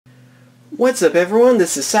What's up everyone,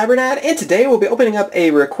 this is Cybernat, and today we'll be opening up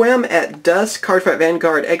a Requiem at Dusk Cardfight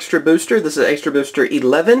Vanguard Extra Booster. This is Extra Booster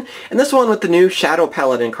 11, and this one with the new Shadow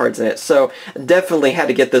Paladin cards in it, so definitely had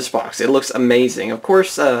to get this box. It looks amazing. Of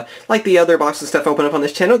course, like the other boxes stuff open up on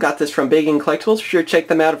this channel, got this from BigNCollectibles. Be sure to check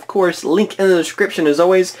them out, of course. Link in the description as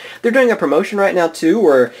always. They're doing a promotion right now too,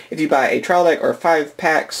 where if you buy a trial deck or 5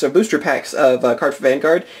 packs or booster packs of Cardfight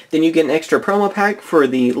Vanguard, then you get an extra promo pack for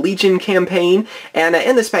the Legion campaign, and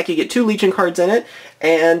in this pack you get 2 Legion cards in it,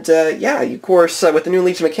 and yeah, of course, with the new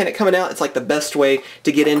Legion mechanic coming out, it's like the best way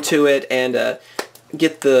to get into it and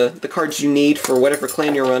get the cards you need for whatever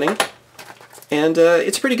clan you're running, and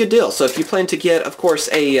it's a pretty good deal. So if you plan to get, of course,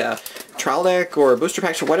 a trial deck or booster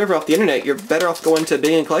packs or whatever off the internet, you're better off going to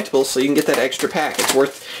BigNCollectibles so you can get that extra pack. It's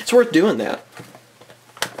worth doing that.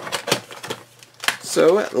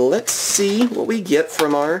 So let's see what we get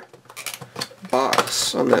from our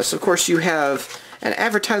box on this. Of course, you have an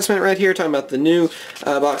advertisement right here talking about the new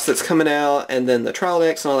box that's coming out, and then the trial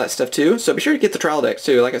decks and all that stuff too. So be sure to get the trial decks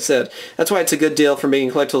too. Like I said, that's why it's a good deal from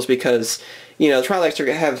BigNCollectibles, because you know the trial decks are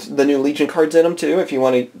going to have the new Legion cards in them too. If you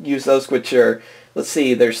want to use those, which are, let's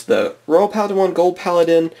see, there's the Royal Paladin one, Gold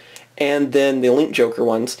Paladin, and then the Link Joker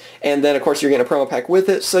ones. And then of course you're getting a promo pack with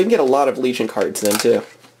it, so you can get a lot of Legion cards then too.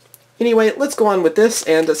 Anyway, let's go on with this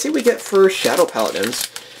and see what we get for Shadow Paladins.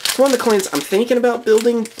 It's one of the clans I'm thinking about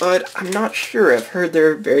building, but I'm not sure. I've heard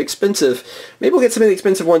they're very expensive. Maybe we'll get some of the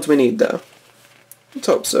expensive ones we need, though. Let's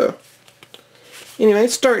hope so. Anyway,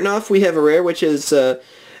 starting off, we have a rare, which is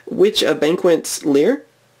Witch of Banquet's Leer.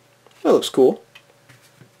 That looks cool.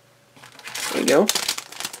 There you go.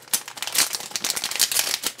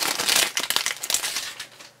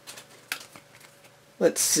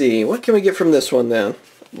 Let's see, what can we get from this one, then?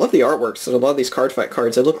 Love the artworks of a lot of these Cardfight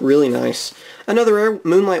cards. They look really nice. Another rare,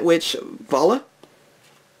 Moonlight Witch Vala.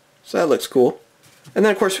 So that looks cool. And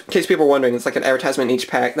then, of course, in case people are wondering, it's like an advertisement in each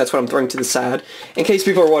pack. That's what I'm throwing to the side, in case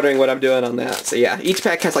people are wondering what I'm doing on that. So yeah, each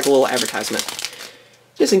pack has like a little advertisement.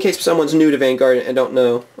 Just in case someone's new to Vanguard and don't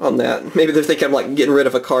know on that. Maybe they're thinking I'm like getting rid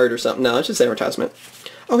of a card or something. No, it's just advertisement.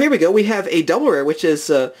 Oh, here we go. We have a double rare, which is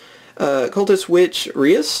Cultist Witch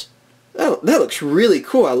Rias. Oh, that looks really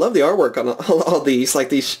cool. I love the artwork on all these. Like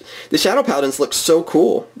the Shadow Paladins look so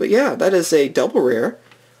cool. But yeah, that is a double rare.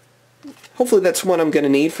 Hopefully that's one I'm going to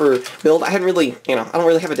need for build. I haven't really, I don't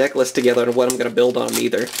really have a deck list together on what I'm going to build on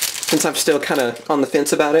either, since I'm still kind of on the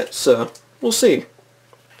fence about it. So we'll see.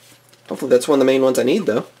 Hopefully that's one of the main ones I need,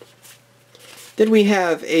 though. Then we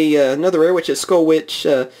have another rare, which is Skull Witch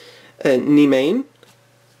Nimane.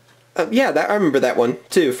 Yeah, I remember that one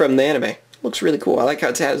too from the anime. Looks really cool. I like how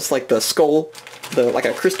it has like the skull, like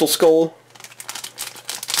a crystal skull.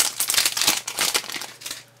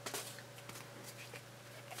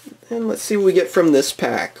 And let's see what we get from this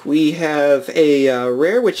pack. We have a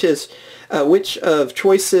rare, which is Witch of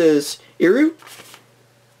Choices Iru?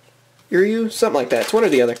 Something like that. It's one or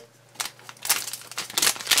the other.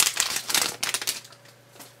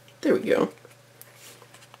 There we go.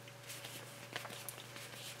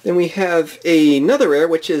 Then we have another rare,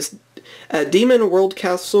 which is Demon World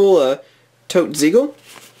Castle Totzigel,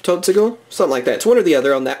 something like that. It's one or the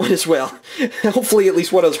other on that one as well. Hopefully at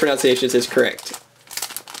least one of those pronunciations is correct.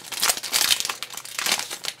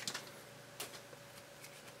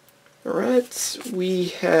 Alright, we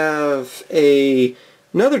have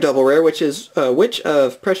another double rare, which is Witch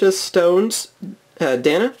of Precious Stones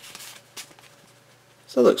Dana.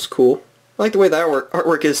 So that looks cool. I like the way that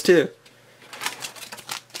artwork is too.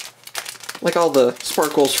 Like all the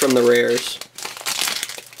sparkles from the rares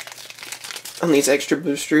on these extra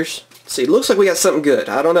boosters. Let's see, looks like we got something good.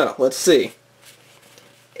 I don't know. Let's see.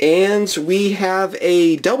 And we have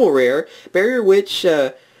a double rare, Barrier Witch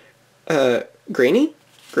Grainy,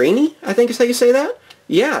 I think is how you say that.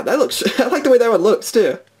 Yeah, that looks, I like the way that one looks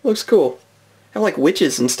too. Looks cool. I like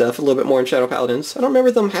witches and stuff a little bit more in Shadow Paladins. I don't remember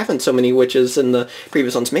them having so many witches in the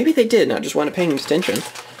previous ones. Maybe they did, and I just wasn't paying attention.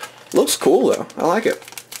 Looks cool though. I like it.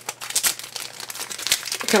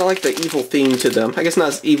 Kind of like the evil theme to them. I guess not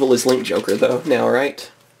as evil as Link Joker though now, right?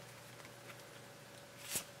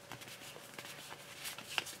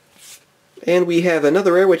 And we have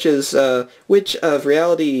another rare, which is Witch of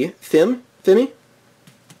Reality Femi.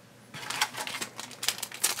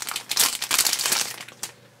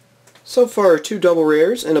 So far, 2 double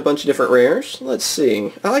rares and a bunch of different rares. Let's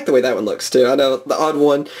see. I like the way that one looks too. I know the odd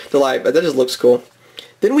one to like, but that just looks cool.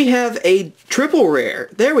 Then we have a triple rare.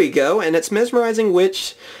 There we go, and it's Mesmerizing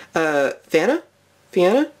Witch Fianna?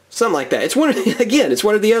 Something like that. It's one of the, again, it's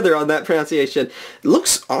one or the other on that pronunciation. It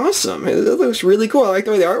looks awesome. It looks really cool. I like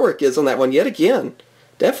the way the artwork is on that one yet again.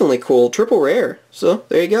 Definitely cool. Triple rare. So,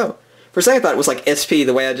 there you go. For a second I thought it was like SP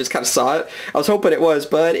the way I just kind of saw it. I was hoping it was,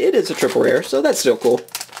 but it is a triple rare, so that's still cool.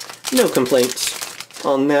 No complaints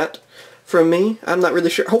on that from me. I'm not really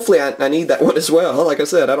sure. Hopefully I need that one as well. Like I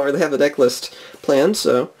said, I don't really have a deck list planned,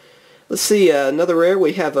 so... Let's see, another rare,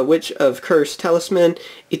 we have a Witch of Curse Talisman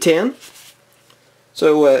Itan.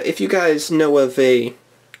 So if you guys know of a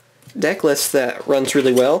deck list that runs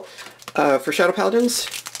really well for Shadow Paladins,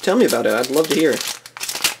 tell me about it. I'd love to hear.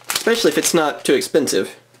 Especially if it's not too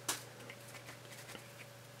expensive.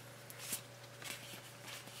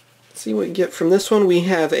 Let's see what we get from this one. We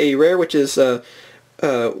have a rare, which is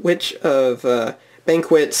Witch of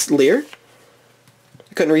Banquet's Leer.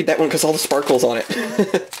 I couldn't read that one because all the sparkles on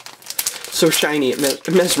it. So shiny, it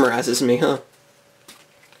mesmerizes me, huh?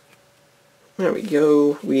 There we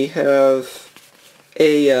go. We have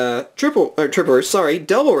a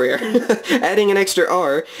double rare, adding an extra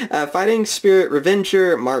R. Fighting Spirit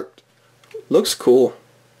Revenger marked. Looks cool.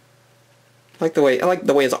 I like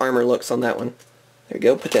the way his armor looks on that one. There we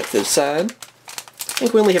go. Put that to the side. I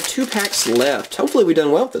think we only have 2 packs left. Hopefully we've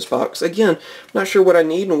done well with this box. Again, I'm not sure what I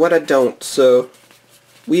need and what I don't, so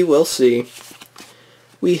we will see.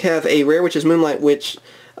 We have a rare, which is Moonlight Witch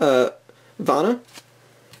Vana.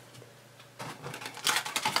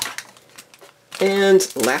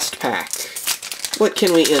 And last pack. What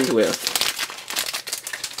can we end with?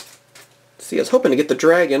 Let's see, I was hoping to get the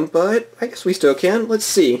dragon, but I guess we still can. Let's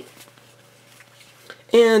see.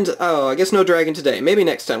 And, oh, I guess no dragon today. Maybe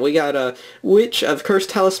next time. We got a Witch of Curse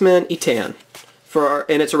Talisman Itan.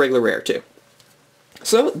 And it's a regular rare, too.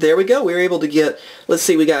 So, there we go. We were able to get, let's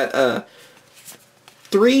see, we got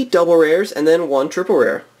 3 double rares and then 1 triple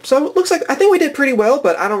rare. So it looks like, I think we did pretty well,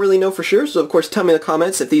 but I don't really know for sure. So of course tell me in the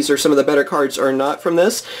comments if these are some of the better cards or not from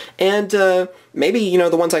this. And maybe, you know,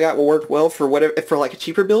 the ones I got will work well for whatever, for like a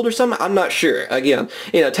cheaper build or something. I'm not sure. Again,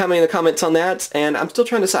 you know, tell me in the comments on that. And I'm still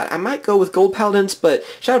trying to decide. I might go with Gold Paladins, but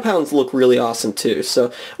Shadow Paladins look really awesome too.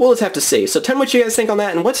 So we'll just have to see. So tell me what you guys think on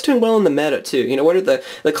that and what's doing well in the meta too. You know, what are the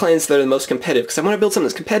clans that are the most competitive? Because I want to build something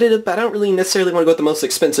that's competitive, but I don't really necessarily want to go with the most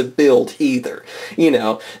expensive build either. You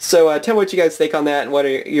know, so tell me what you guys think on that and what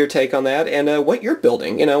are your take on that. And what you're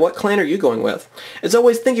building, you know, what clan are you going with? As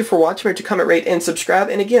always, thank you for watching. Remember to comment, rate, and subscribe.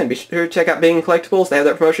 And again, be sure to check out BigNCollectibles. They have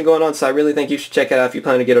that promotion going on, so I really think you should check it out if you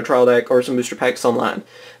plan to get a trial deck or some booster packs online.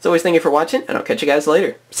 As always, thank you for watching, and I'll catch you guys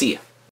later. See ya.